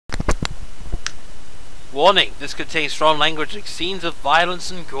Warning, this contains strong language and scenes of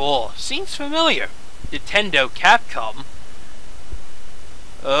violence and gore. Seems familiar. Nintendo, Capcom.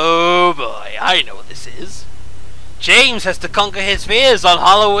 Oh boy, I know what this is. James has to conquer his fears on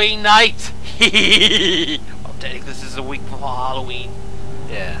Halloween night. Well, technically this is a week before Halloween.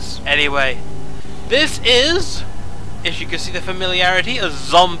 Yes. Anyway, this is, if you can see the familiarity, a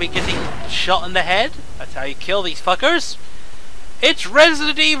zombie getting shot in the head. That's how you kill these fuckers. It's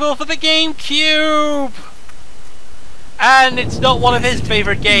Resident Evil for the GameCube! And it's not one of his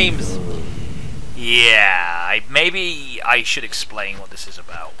favorite games. Yeah, maybe I should explain what this is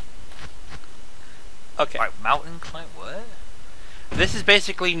about. Okay. Right, mountain climb, what? This is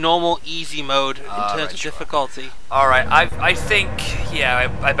basically normal easy mode in terms of difficulty. Alright, I think,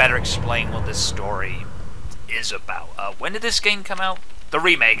 yeah, I better explain what this story is about. When did this game come out? The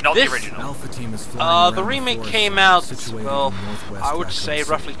remake, not the original. The remake came out, well, I would say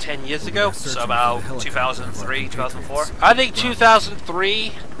roughly 10 years ago. So about 2003, 2004? I think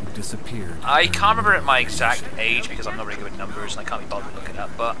 2003. I can't remember my exact age because I'm not really good with numbers and I can't be bothered to look it up,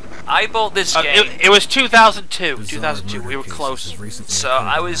 but I bought this game... It was 2002. 2002, we were close. So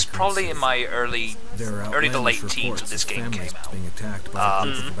I was probably in my early to late teens when this game came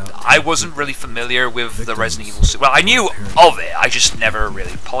out. I wasn't really familiar with the Resident Evil series. Well, I knew of it, I just never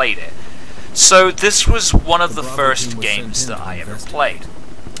really played it. So this was one of the first games that I ever played.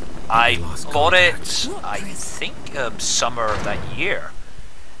 I bought it, I think, summer of that year.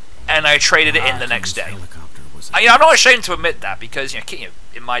 And I traded it in the next day. I'm not ashamed to admit that because,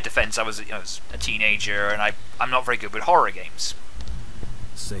 in my defense, I was, a teenager and I'm not very good with horror games.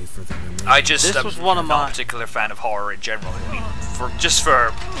 I just am not a particular fan of horror in general. I mean, just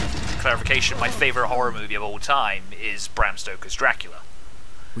for clarification, my favorite horror movie of all time is Bram Stoker's Dracula.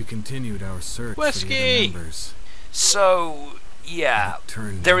 We continued our search Whiskey! for the members. So, yeah,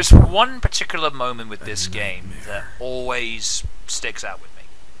 there is one particular moment with this game that always sticks out with me.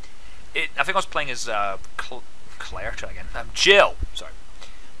 I think I was playing as Claire. Try again. Jill. Sorry.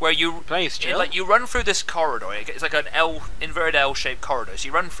 Where you you run through this corridor. It's like an inverted L-shaped corridor. So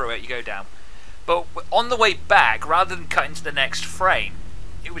you run through it, you go down. But on the way back, rather than cut into the next frame,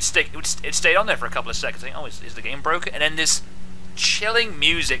 it stayed on there for a couple of seconds. Think, oh, is the game broken? And then this chilling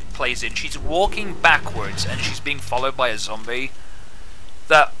music plays in. She's walking backwards and she's being followed by a zombie.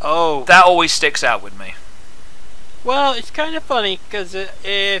 That always sticks out with me. Well, it's kind of funny because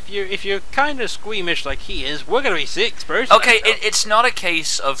if you're kind of squeamish like he is, we're gonna be 6 person. Okay, it's not a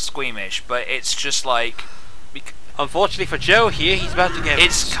case of squeamish, but it's just like. Unfortunately for Joe here, he's about to get.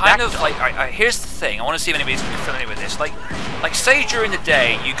 It's kind of like. Here's the thing. I want to see if anybody's familiar with this. Like say during the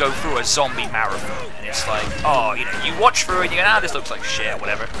day you go through a zombie marathon, and it's like, oh, you watch through it, and you go, this looks like shit,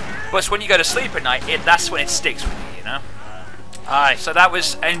 whatever. But it's when you go to sleep at night, that's when it sticks with you, Aye. So that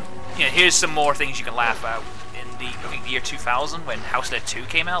was, and here's some more things you can laugh at. I think the year 2000 when House of the Dead 2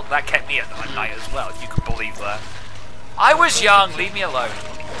 came out, that kept me at night as well, if you could believe that. I was young, leave me alone.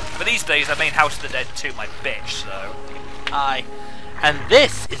 But these days I made House of the Dead 2 my bitch, so. Aye. And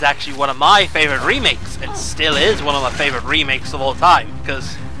this is actually one of my favourite remakes, and still is one of my favourite remakes of all time,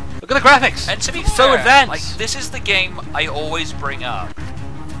 because look at the graphics! And to be so fair, advanced! Like, this is the game I always bring up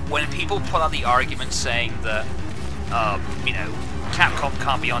when people put out the argument saying that, Capcom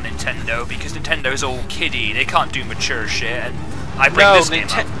can't be on Nintendo because Nintendo's all kiddie, they can't do mature shit, and I bring this game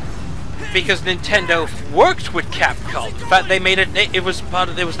up. Because Nintendo worked with Capcom. In fact, they made it. It was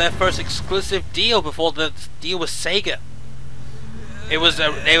their first exclusive deal before the deal with Sega. It was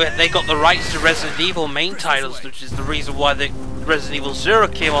they got the rights to Resident Evil main titles, which is the reason why the Resident Evil 0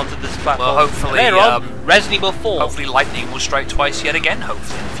 came onto this platform. Well, hopefully, Resident Evil 4. Hopefully, lightning will strike twice yet again.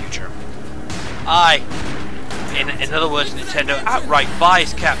 Hopefully, in the future. Aye. In other words, Nintendo outright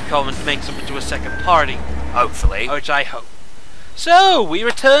buys Capcom and makes them into a second party. Hopefully. Which I hope. So, we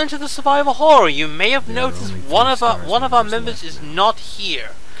return to the survival horror. You may have noticed one of our members is not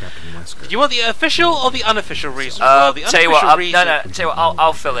here. Do you want the official or the unofficial reason? Well, the tell you what,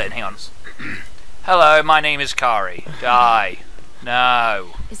 I'll fill in. Hang on. Hello, my name is Kari. Die.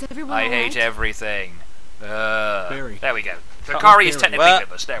 No. Is everyone I hate right? everything. There we go. So Kari is technically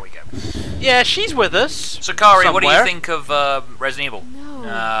with us. There we go. Yeah, she's with us. So Kari, somewhere. What do you think of Resident Evil?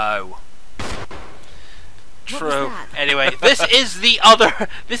 No. True. Anyway, this is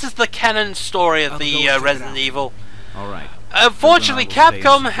the canon story of the Resident Evil. Alright. Unfortunately,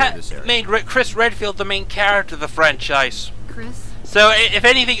 Capcom made Chris Redfield the main character of the franchise. Chris? So if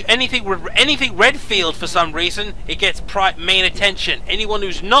anything Redfield for some reason, it gets main attention. Anyone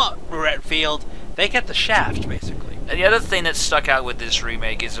who's not Redfield, they get the shaft, basically. And the other thing that stuck out with this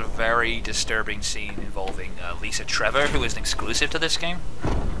remake is a very disturbing scene involving Lisa Trevor, who is an exclusive to this game.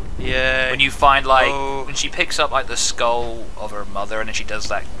 Yeah. When you find when she picks up like the skull of her mother, and then she does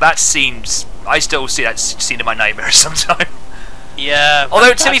that. That seems. I still see that scene in my nightmares sometimes. Yeah.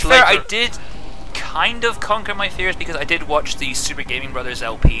 Although to be fair, I did kind of conquer my fears because I did watch the Super Gaming Brothers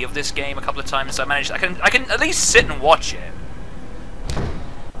LP of this game a couple of times. So I managed. I can at least sit and watch it.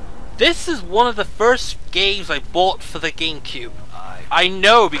 This is one of the first games I bought for the GameCube. I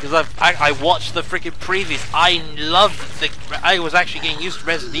know because I watched the freaking previews. I was actually getting used to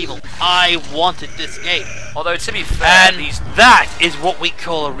Resident Evil. I wanted this game. Although to be fair, and that is what we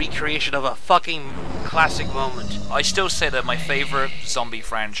call a recreation of a fucking classic moment. I still say that my favorite zombie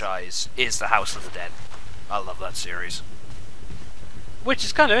franchise is the House of the Dead. I love that series. Which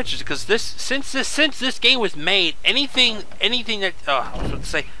is kind of interesting because since this game was made, anything that I was about to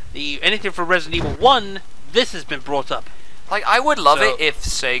say anything for Resident Evil 1, this has been brought up. Like, I would love it if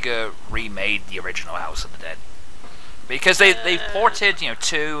Sega remade the original House of the Dead. Because they ported,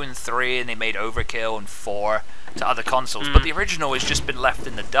 2 and 3, and they made Overkill and 4 to other consoles, but the original has just been left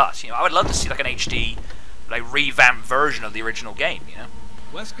in the dust. I would love to see like an HD, like revamped version of the original game.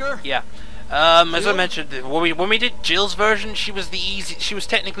 Wesker? Yeah. As I mentioned, when we did Jill's version, she was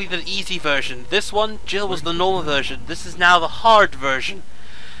technically the easy version. This one, Jill was the normal version. This is now the hard version.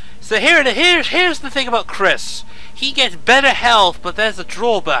 So here's the thing about Chris. He gets better health, but there's a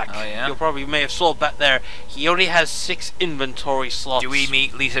drawback. Oh, yeah? You probably may have saw back there. He only has 6 inventory slots. Do we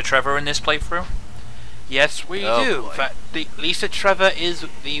meet Lisa Trevor in this playthrough? Yes, we do. Boy. In fact, Lisa Trevor is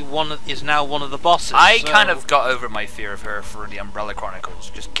now one of the bosses. I kind of got over my fear of her for the Umbrella Chronicles.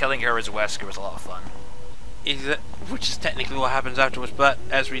 Just killing her as Wesker was a lot of fun. Which is technically what happens afterwards, but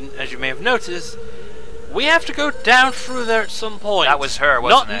as you may have noticed, we have to go down through there at some point. That was her,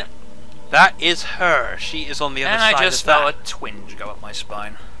 wasn't it? That is her. She is on the other side of that. And I just felt a twinge go up my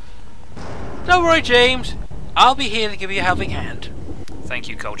spine. Don't worry, James. I'll be here to give you a helping hand. Thank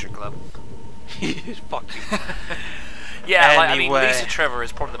you, Culture Club. Fuck you. Yeah, anyway. Lisa Trevor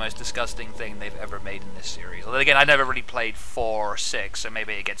is probably the most disgusting thing they've ever made in this series. Although, again, I never really played 4 or 6, so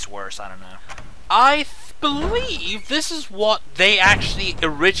maybe it gets worse, I don't know. I believe this is what they actually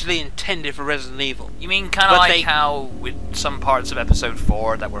originally intended for Resident Evil. You mean kind of like how with some parts of Episode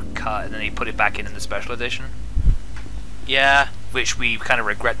 4 that were cut and then they put it back in the Special Edition? Yeah. Which we kind of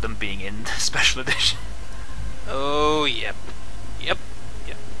regret them being in the Special Edition. Oh, yep.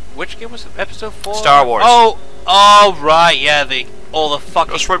 Which game was it? Episode 4? Star Wars. Oh, right, yeah, all the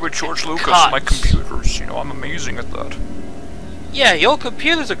fucking... That's right, with George Lucas and my computers, I'm amazing at that. Yeah, your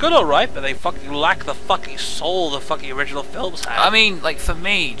computers are good, alright, but they fucking lack the fucking soul the fucking original films had. I mean, like, for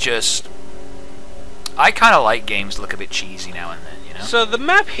me, I kind of like games that look a bit cheesy now and then, So the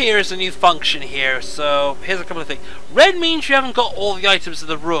map here is a new function here, so here's a couple of things. Red means you haven't got all the items in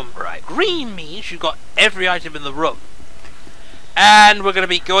the room. Right. Green means you've got every item in the room. And we're going to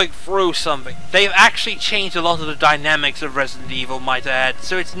be going through something. They've actually changed a lot of the dynamics of Resident Evil, might I add.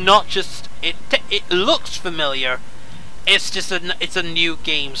 So it's not just... It looks familiar. It's just it's a new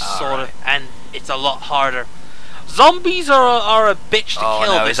game, sort of, and it's a lot harder. Zombies are a bitch to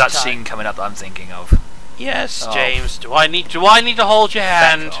kill. Oh no, is that scene coming up that I'm thinking of? Yes, James. Do I need to hold your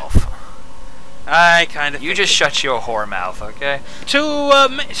hand? Back off. I kind of. You just shut your whore mouth, okay?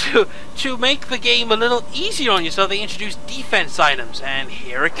 To make the game a little easier on yourself, they introduced defense items, and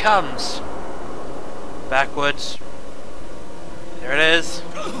here it comes. Backwards. There it is.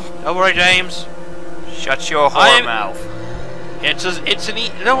 Don't worry, James. Shut your whore mouth.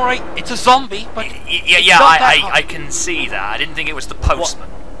 Don't worry, it's a zombie, but I can see that. I didn't think it was the postman.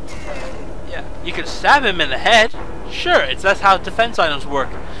 Yeah, you can stab him in the head. Sure, that's how defense items work.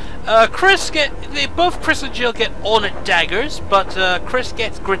 Both Chris and Jill get ornate daggers, but Chris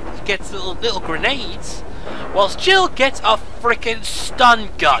gets little grenades, whilst Jill gets a freaking stun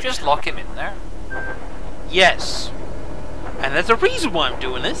gun. Did you just lock him in there? Yes, and there's a reason why I'm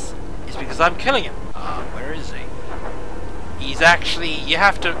doing this. It's because I'm killing him. Where is he? He's actually you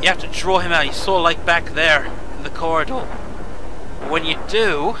have to draw him out. He's sort of like back there in the corridor. When you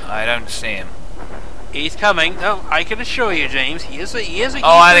do, I don't see him. He's coming. No, I can assure you, James. He is a.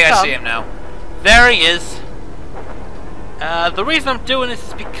 Oh, I think I see him now. There he is. The reason I'm doing this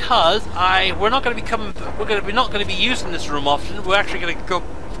is because we're not going to be using this room often. We're actually going to go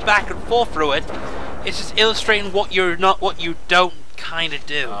back and forth through it. It's just illustrating what you don't kind of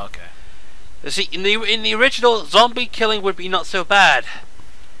do. Oh, okay. See, in the original, zombie killing would be not so bad,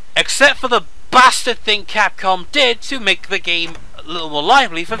 except for the bastard thing Capcom did to make the game a little more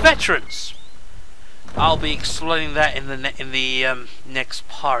lively for veterans. I'll be explaining that in the next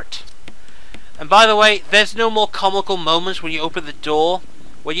part. And by the way, there's no more comical moments when you open the door.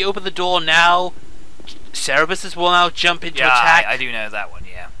 When you open the door now, Cerebus will now jump into attack. I do know that one,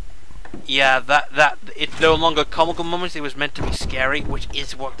 yeah. Yeah, that it's no longer comical moments. It was meant to be scary, which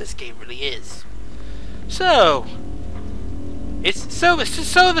is what this game really is. So, so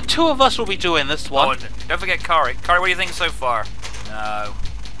the two of us will be doing this one. Oh, and don't forget Kari. Kari, what do you think so far? No.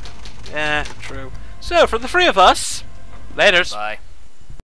 Yeah, true. So, from the three of us, laters. Bye.